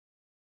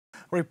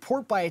A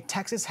report by a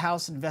Texas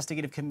House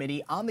Investigative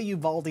Committee on the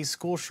Uvalde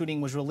school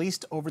shooting was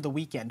released over the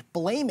weekend,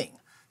 blaming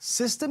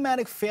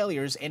systematic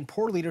failures and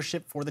poor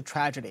leadership for the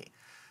tragedy.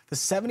 The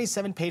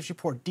 77-page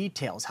report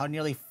details how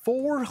nearly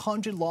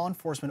 400 law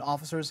enforcement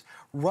officers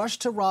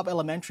rushed to rob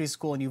elementary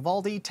school in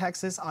Uvalde,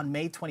 Texas on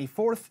May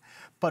 24th,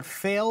 but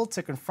failed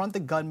to confront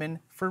the gunman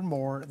for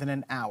more than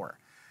an hour.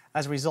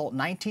 As a result,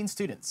 19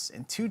 students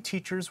and 2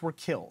 teachers were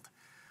killed.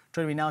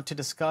 Joining me now to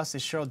discuss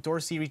is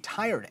Dorsey,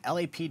 retired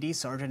LAPD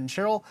sergeant. And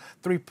Cheryl,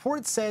 the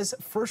report says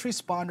first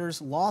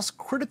responders lost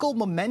critical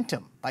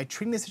momentum by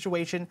treating the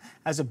situation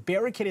as a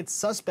barricaded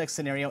suspect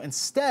scenario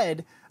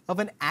instead of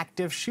an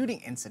active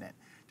shooting incident.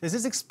 Does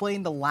this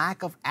explain the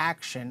lack of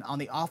action on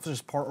the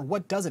officer's part, or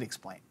what does it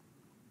explain?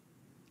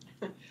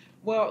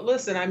 Well,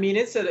 listen, I mean,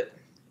 it's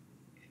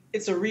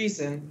a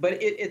reason, but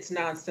it's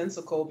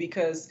nonsensical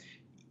because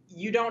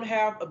you don't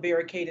have a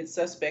barricaded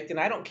suspect, and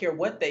I don't care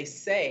what they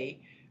say.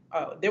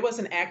 There was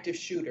an active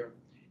shooter,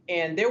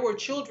 and there were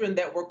children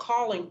that were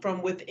calling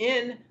from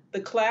within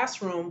the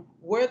classroom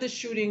where the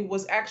shooting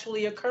was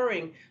actually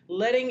occurring,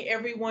 letting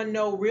everyone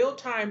know real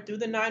time through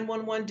the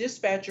 911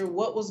 dispatcher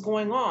what was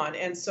going on.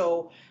 And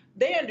so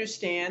they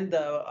understand,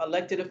 the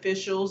elected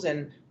officials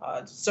and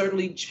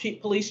certainly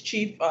Police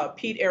Chief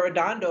Pete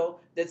Arredondo,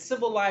 that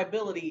civil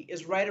liability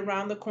is right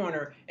around the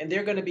corner, and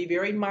they're going to be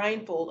very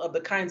mindful of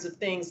the kinds of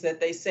things that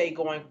they say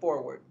going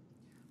forward.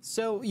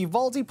 So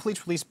Uvalde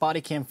police released body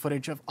cam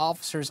footage of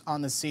officers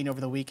on the scene over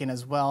the weekend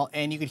as well,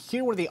 and you could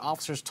hear one of the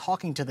officers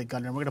talking to the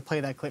gunman. We're going to play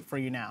that clip for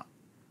you now.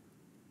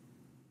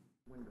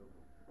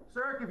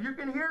 Sir, if you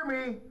can hear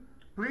me,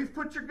 please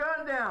put your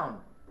gun down.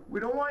 We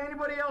don't want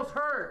anybody else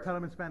hurt. Tell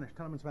him in Spanish.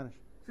 Tell him in Spanish.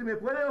 Si me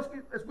puede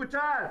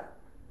escuchar,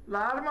 la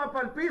arma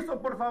para el piso,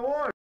 por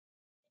favor.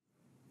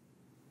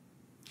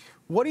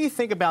 What do you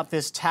think about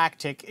this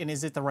tactic, and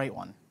is it the right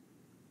one?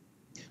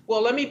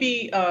 Well, let me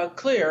be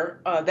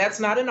clear. That's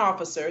not an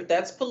officer.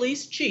 That's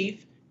Police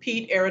Chief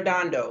Pete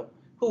Arredondo,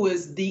 who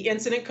is the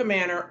incident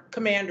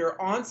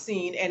commander on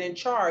scene and in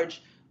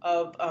charge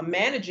of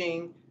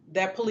managing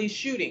that police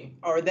shooting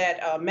or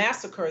that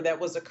massacre that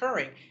was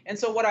occurring. And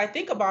so what I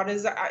think about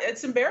is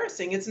it's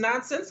embarrassing. It's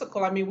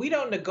nonsensical. I mean, we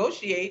don't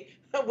negotiate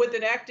with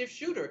an active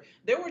shooter.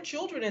 There were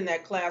children in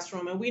that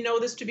classroom, and we know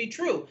this to be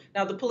true.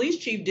 Now, the police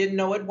chief didn't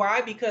know it.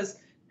 Why? Because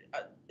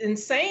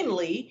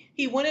insanely,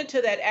 he went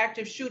into that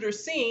active shooter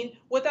scene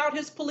without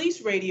his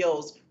police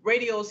radios.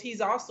 Radios, he's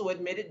also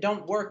admitted,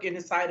 don't work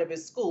inside of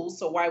his school,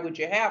 so why would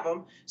you have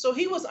them? So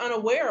he was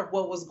unaware of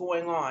what was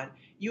going on.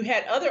 You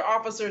had other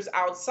officers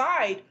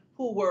outside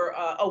who were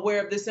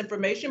aware of this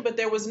information, but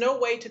there was no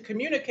way to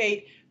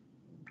communicate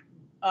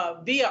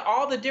via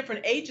all the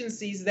different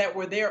agencies that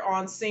were there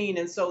on scene.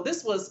 And so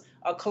this was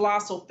a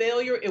colossal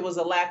failure. It was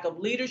a lack of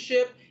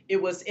leadership. It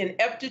was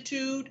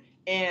ineptitude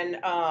and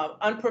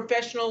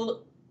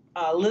unprofessionalism,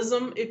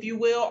 if you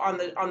will, on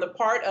the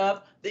part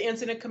of the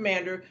incident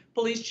commander,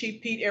 Police Chief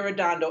Pete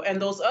Arredondo.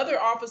 And those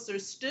other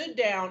officers stood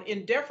down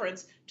in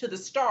deference to the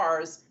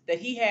stars that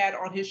he had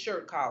on his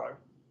shirt collar.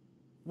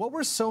 What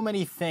were so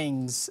many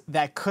things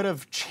that could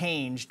have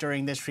changed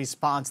during this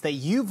response that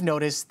you've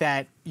noticed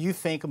that you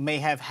think may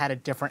have had a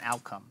different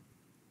outcome?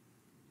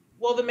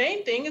 Well, the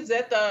main thing is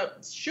that the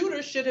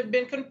shooter should have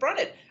been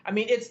confronted. I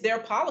mean, it's their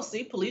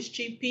policy. Police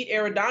Chief Pete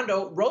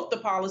Arredondo wrote the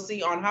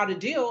policy on how to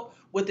deal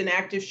with an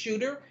active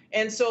shooter,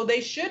 and so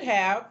they should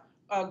have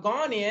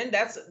gone in.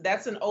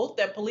 That's an oath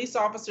that police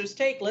officers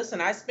take. Listen,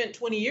 I spent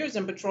 20 years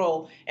in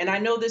patrol, and I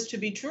know this to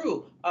be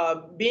true.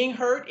 Being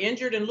hurt,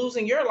 injured, and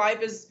losing your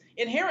life is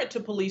inherent to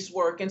police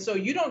work. And so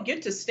you don't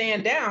get to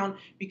stand down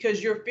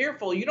because you're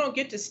fearful. You don't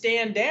get to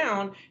stand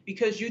down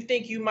because you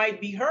think you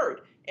might be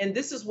hurt. And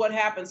this is what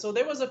happened. So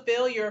there was a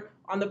failure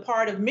on the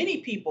part of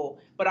many people.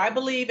 But I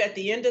believe at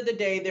the end of the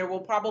day, there will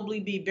probably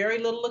be very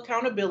little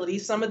accountability.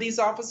 Some of these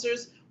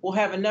officers will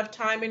have enough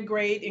time and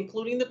grade,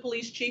 including the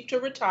police chief, to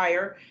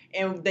retire,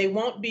 and they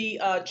won't be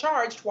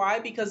charged. Why?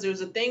 Because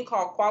there's a thing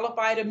called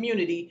qualified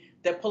immunity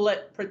that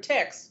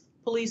protects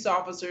police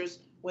officers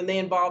when they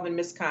involve in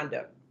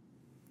misconduct.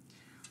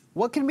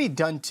 What can be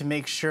done to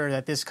make sure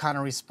that this kind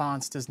of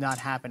response does not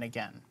happen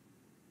again?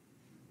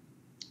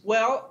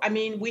 Well, I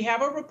mean, we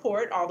have a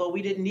report, although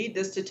we didn't need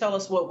this to tell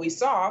us what we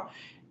saw.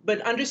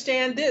 But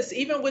understand this,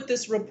 even with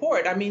this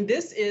report, I mean,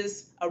 this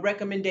is a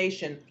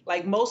recommendation.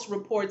 Like most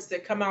reports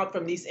that come out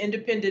from these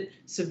independent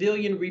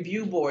civilian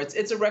review boards,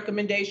 it's a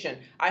recommendation.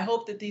 I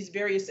hope that these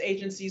various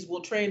agencies will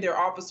train their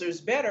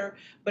officers better.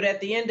 But at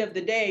the end of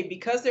the day,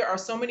 because there are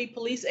so many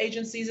police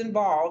agencies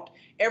involved,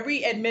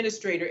 every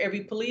administrator,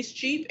 every police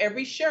chief,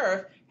 every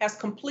sheriff has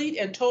complete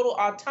and total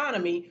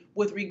autonomy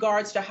with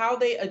regards to how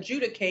they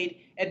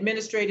adjudicate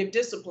administrative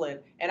discipline.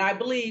 And I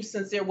believe,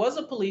 since there was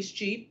a police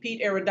chief,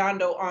 Pete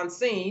Arredondo, on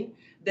scene,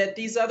 that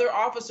these other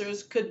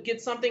officers could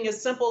get something as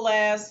simple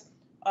as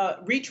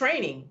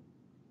retraining.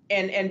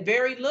 And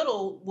very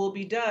little will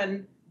be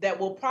done that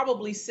will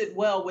probably sit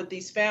well with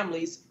these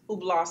families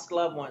who've lost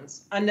loved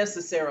ones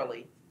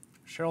unnecessarily.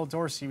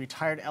 Dorsey,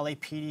 retired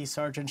LAPD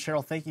Sergeant.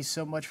 Cheryl, thank you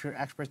so much for your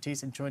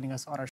expertise in joining us on our